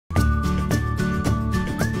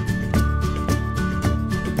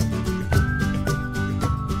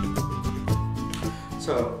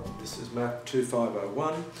Math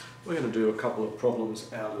 2501. We're going to do a couple of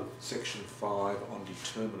problems out of section 5 on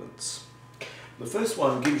determinants. The first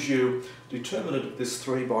one gives you determinant of this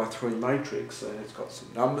 3 by 3 matrix, and it's got some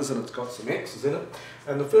numbers and it's got some x's in it.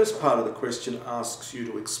 And the first part of the question asks you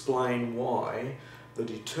to explain why the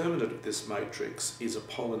determinant of this matrix is a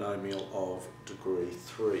polynomial of degree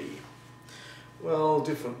 3. Well,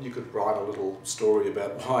 you could write a little story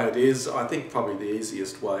about why it is. I think probably the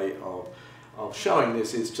easiest way of showing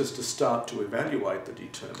this is just to start to evaluate the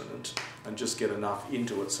determinant and just get enough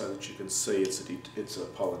into it so that you can see it's a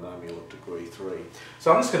polynomial of degree 3.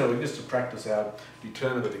 So I'm just going to, just to practice our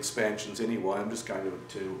determinant expansions anyway, I'm just going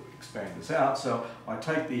to expand this out. So I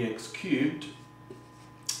take the x cubed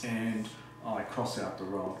and I cross out the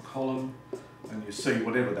row and column, and you see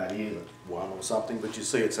whatever that is, 1 or something, but you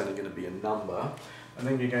see it's only going to be a number. And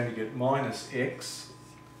then you're going to get minus x,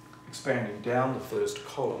 expanding down the first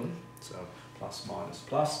column, so plus minus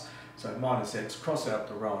plus. So minus x, cross out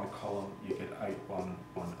the row and column, you get 8, 1,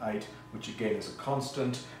 1, 8, which again is a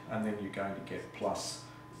constant, and then you're going to get plus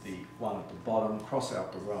the 1 at the bottom, cross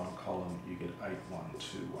out the row and column, you get 8, 1,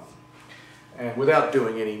 2, 1. And without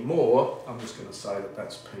doing any more, I'm just going to say that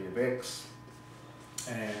that's p of x,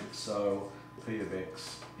 and so p of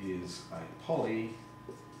x is a poly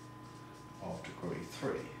of degree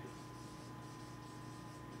 3.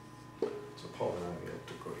 It's a polynomial of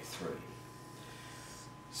degree 3.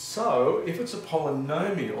 So, if it's a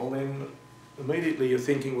polynomial, then immediately you're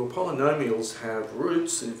thinking, well, polynomials have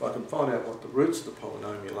roots, and if I can find out what the roots of the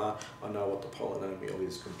polynomial are, I know what the polynomial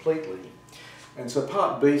is completely. And so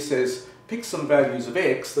part B says, pick some values of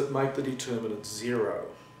x that make the determinant 0.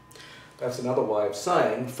 That's another way of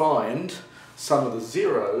saying, find some of the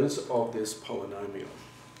zeros of this polynomial.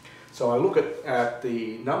 So I look at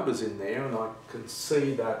the numbers in there and I can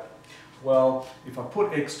see that, well, if I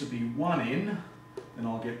put x to be 1 in, then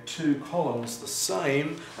I'll get 2 columns the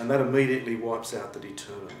same, and that immediately wipes out the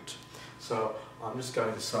determinant. So I'm just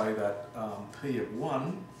going to say that p of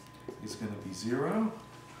 1 is going to be 0,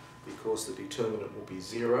 because the determinant will be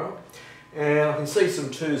 0. And I can see some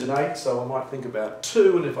 2's and 8's, so I might think about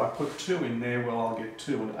 2, and if I put 2 in there, well, I'll get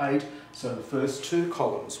 2 and 8, so the first 2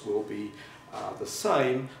 columns will be the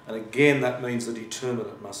same, and again that means the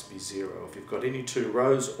determinant must be 0. If you've got any 2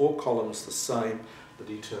 rows or columns the same, the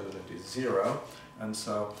determinant is 0, and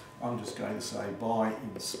so I'm just going to say by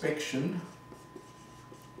inspection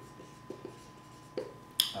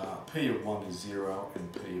p of 1 is 0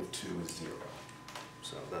 and p of 2 is 0.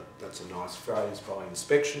 So that's a nice phrase, by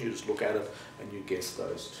inspection. You just look at it and you guess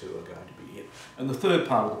those 2 are going to be it. And the third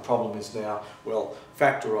part of the problem is now, well,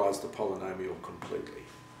 factorise the polynomial completely.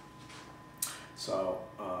 So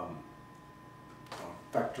I'll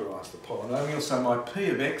factorise the polynomial. So my p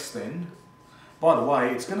of x then, by the way,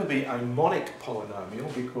 it's going to be a monic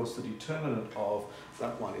polynomial because the determinant of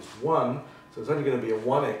that one is 1. So it's only going to be a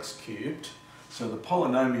 1x cubed. So the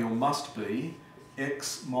polynomial must be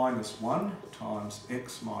x minus 1 times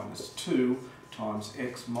x minus 2 times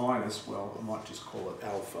x minus, well, I might just call it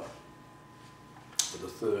alpha for the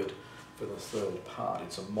third part.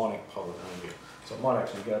 It's a monic polynomial. So I might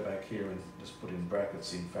actually go back here and just put in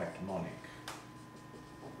brackets, in fact, monic.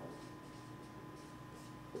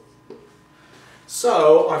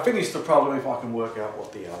 So I finish the problem if I can work out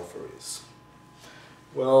what the alpha is.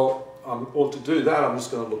 Well, or to do that, I'm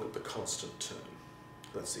just going to look at the constant term.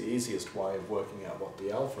 That's the easiest way of working out what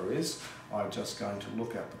the alpha is. I'm just going to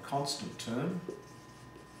look at the constant term.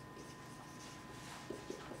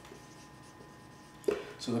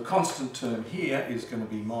 So the constant term here is going to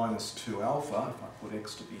be minus 2 alpha, if I put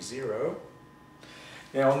x to be 0.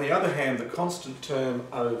 Now on the other hand, the constant term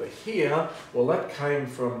over here, well, that came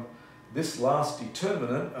from this last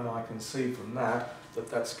determinant, and I can see from that that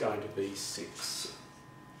that's going to be 6.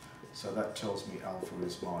 So that tells me alpha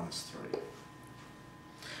is minus 3.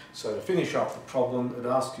 So to finish off the problem, it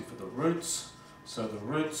asks you for the roots. So the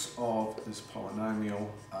roots of this polynomial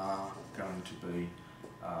are going to be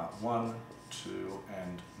 1, 2,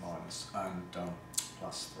 and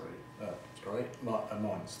plus 3.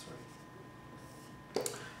 Minus 3.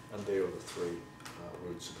 And there are the 3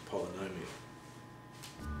 roots of the polynomial.